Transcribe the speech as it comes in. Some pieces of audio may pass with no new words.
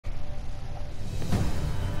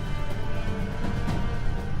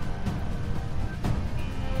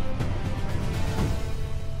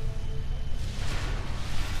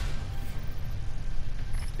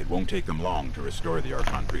Won't take them long to restore the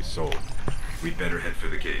Archon Priest's soul. We'd better head for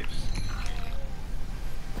the caves.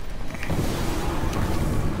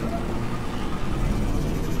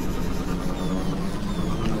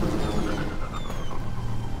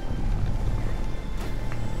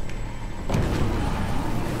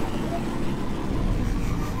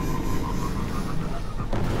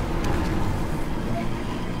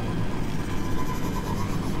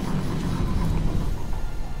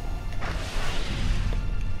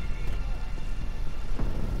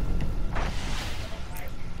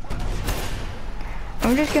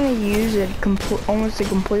 I'm just gonna use almost a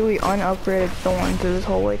completely unupgraded thorn through this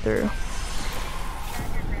whole way through.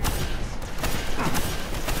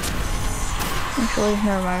 Actually,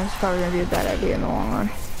 never mind. It's probably gonna be a bad idea in the long run.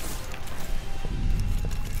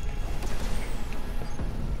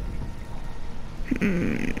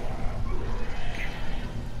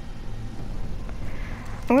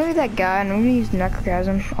 I'm gonna be that guy, and I'm gonna use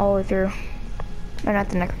Necrochasm all the way through. Or not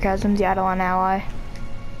the Necrochasm, the Eidolon Ally.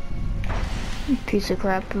 Piece of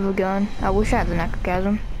crap of a gun. I wish I had the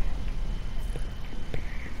Necrochasm.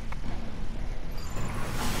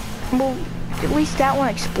 Well, at least that one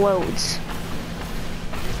explodes.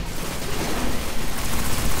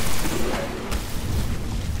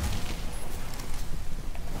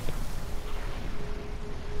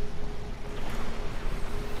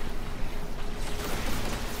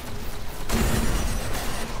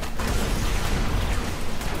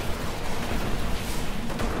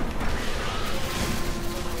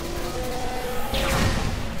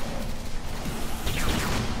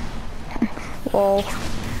 Lol.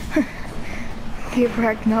 Get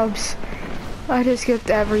wrecked, nubs. I just skipped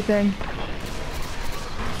everything.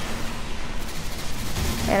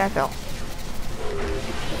 And I fell.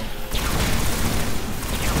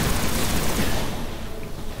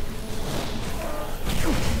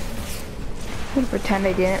 I'm gonna pretend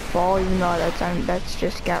I didn't fall, even though that's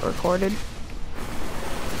just got recorded.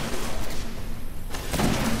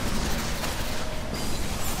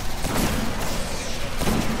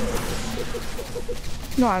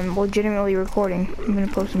 No, I'm legitimately recording. I'm gonna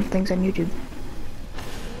post some things on YouTube.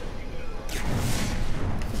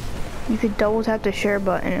 You could double tap the share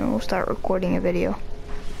button and it will start recording a video.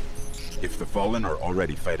 If the Fallen are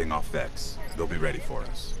already fighting off Vex, they'll be ready for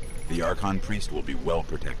us. The Archon Priest will be well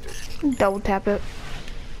protected. Double tap it.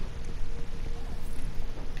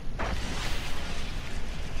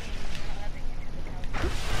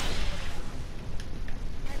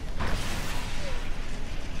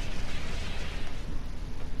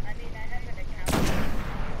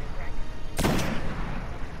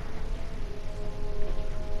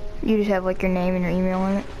 You just have like your name and your email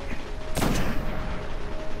on it.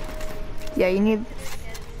 Yeah, you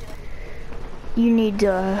need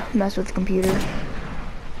to mess with the computer.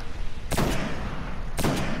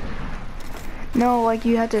 No, like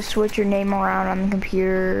you have to switch your name around on the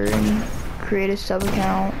computer and create a sub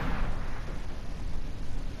account.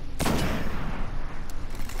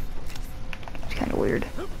 It's kind of weird.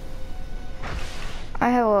 I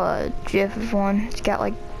have a GIF of one. It's got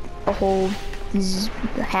like a whole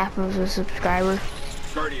half of a subscriber.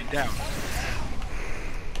 Guardian down.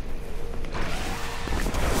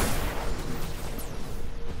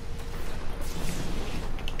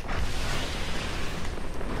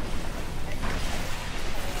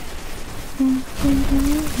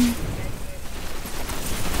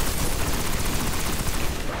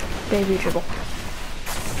 Baby dribble.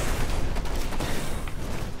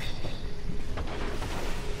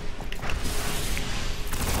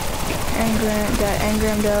 Got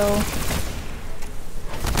engram dough.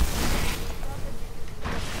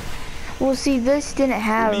 Well, see, this didn't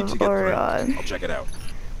have, or I'll check it out.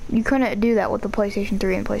 You couldn't do that with the PlayStation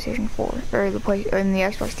 3 and PlayStation 4, or in the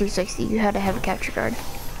Xbox 360. You had to have a capture card.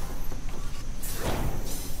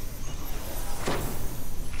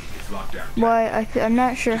 But I'm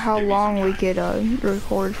not sure how long we could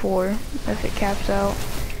record for if it caps out.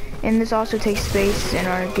 And this also takes space in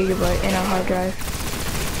our gigabyte in our hard drive.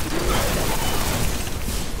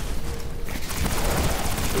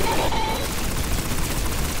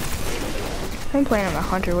 I'm playing on the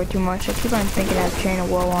Hunter way too much. I keep on thinking I have Chain of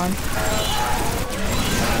Woe on.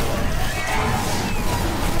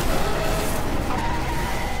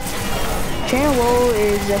 Chain of Woe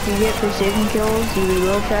is if you get precision kills, you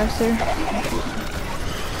reload faster.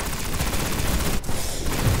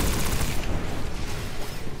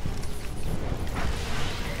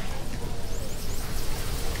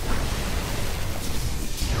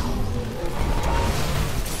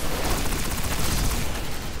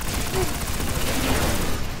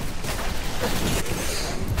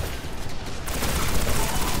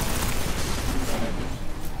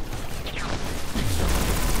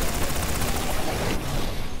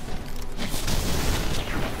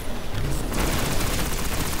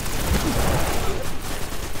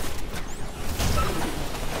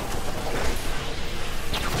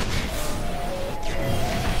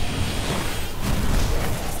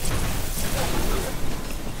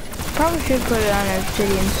 probably should put it on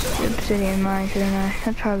obsidian mine, shouldn't I?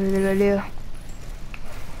 That's probably a good idea.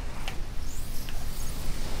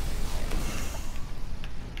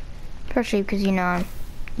 Especially because, you know, I'm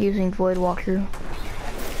using Void Walkthrough.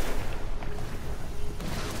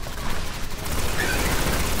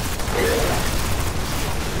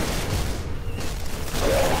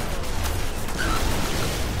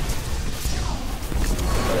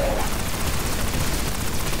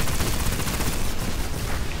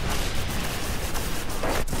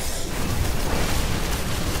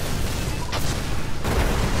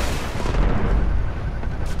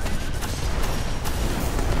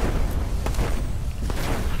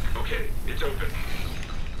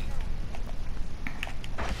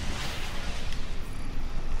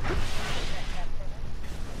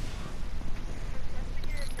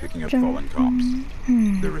 Picking up fallen comps.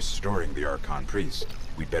 They're restoring the Archon Priest.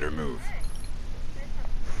 We'd better move.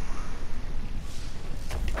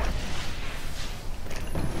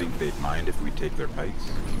 Think they'd mind if we take their pikes?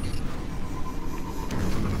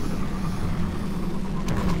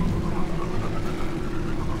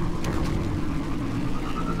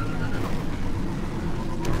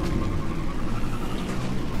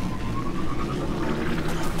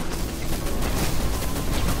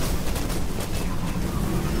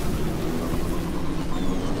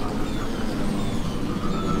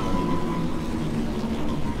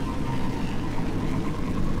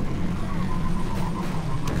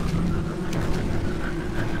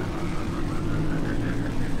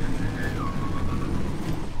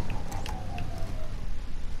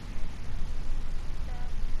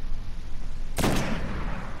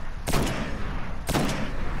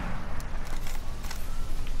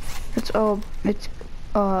 It's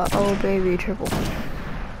oh baby triple.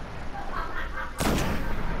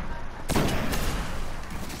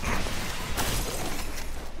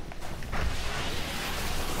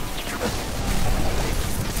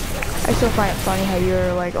 I still find it funny how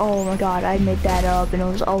you're like, oh my god, I made that up, and it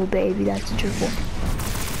was, oh baby, that's a triple.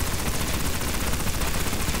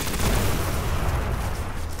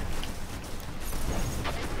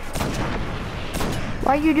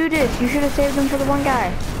 Why you do this? You should have saved them for the one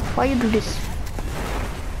guy. Why you do this?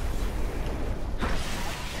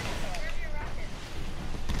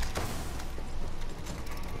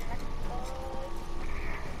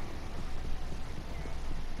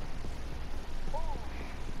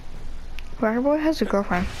 Rocker Boy has a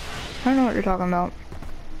girlfriend. I don't know what you're talking about.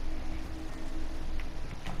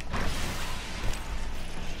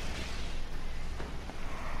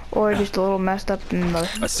 Or just a little messed up in the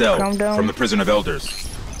A cell Chrome Dome. from the Prison of Elders.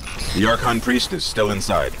 The Archon Priest is still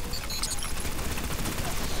inside.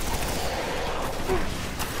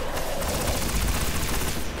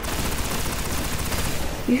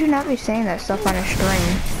 You should not be saying that stuff on a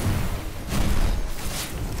stream.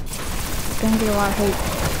 It's gonna get a lot of hate.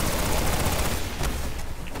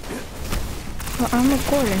 Well, I'm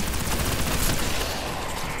recording.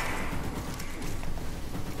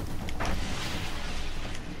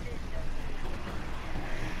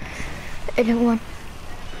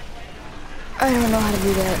 I don't know how to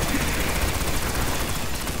do that.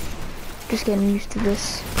 Just getting used to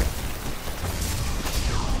this.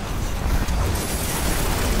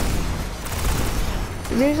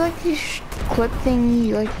 There's like these clip thing,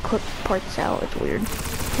 you like clip parts out. It's weird.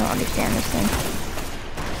 I don't understand this thing.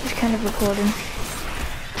 Just kind of recording.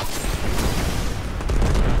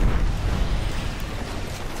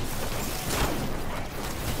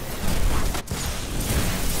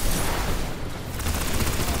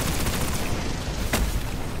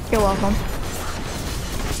 You're welcome.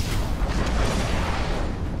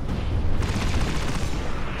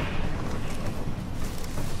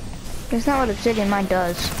 That's not what obsidian mine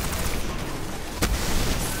does.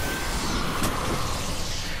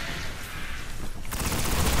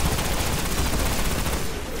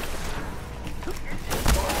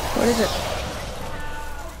 What is it?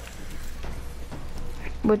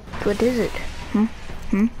 What is it?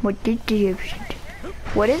 What did you?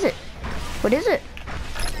 What is it? What is it?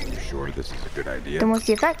 You sure this is a good idea? Then what's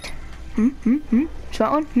the effect?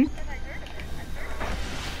 Smart one?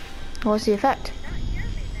 What's the effect?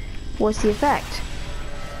 What's the effect?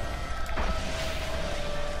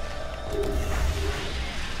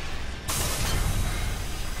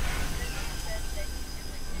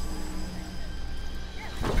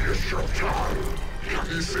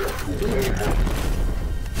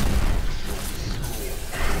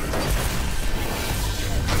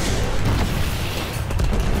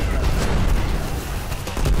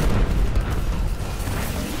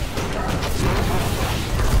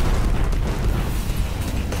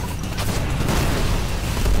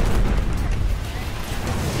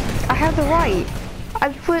 I have the right.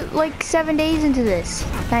 I've put like 7 days into this.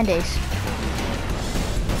 9 days.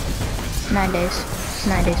 9 days.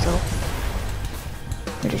 9 days though.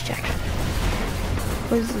 Let me just check.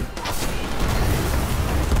 What is it?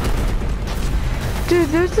 Dude,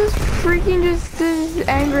 there's this freaking just this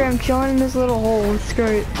engram chilling in this little hole. It's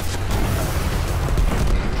great.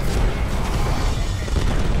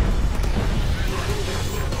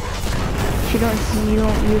 You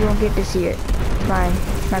don't get to see it. My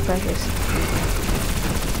precious.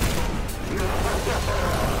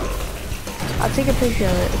 I'll take a picture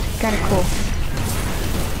of it. It's kind of cool.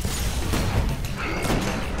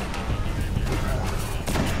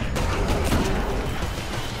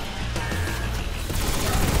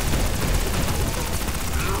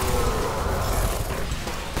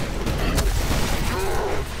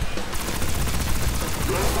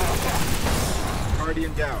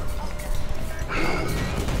 Guardian down.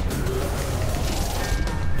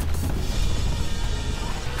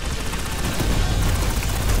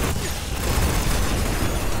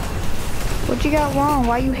 What you got wrong?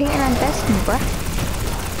 Why you hating on Destiny, bruh?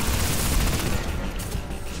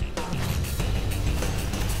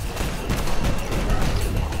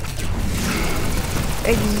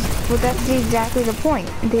 Well, that's exactly the point.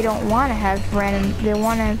 They don't want to have random. They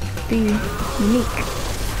want to be unique,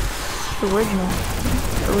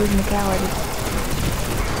 originality.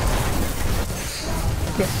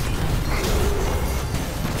 Yes.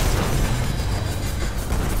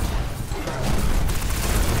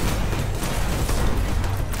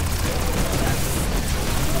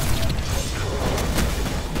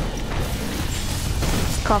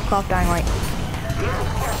 Cough, cough, dying light.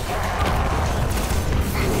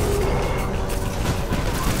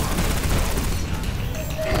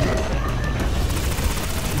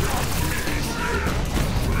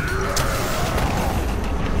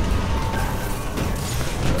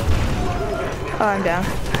 Oh, I'm down.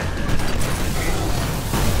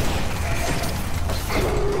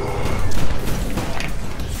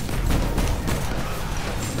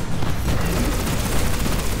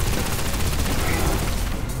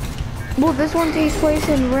 Well, this one takes place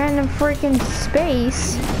in random freaking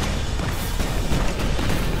space.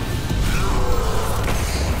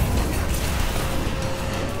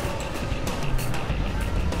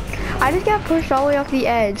 I just got pushed all the way off the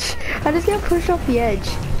edge. I just got pushed off the edge.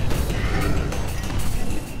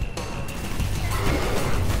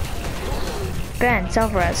 Ben,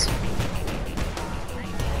 self-res.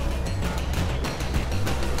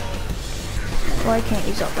 Well, I can't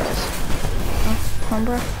use self-res. Oh, come on,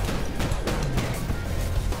 bro.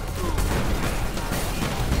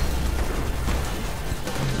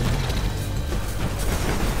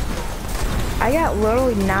 I got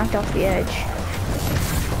literally knocked off the edge.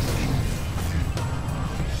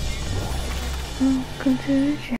 Welcome to the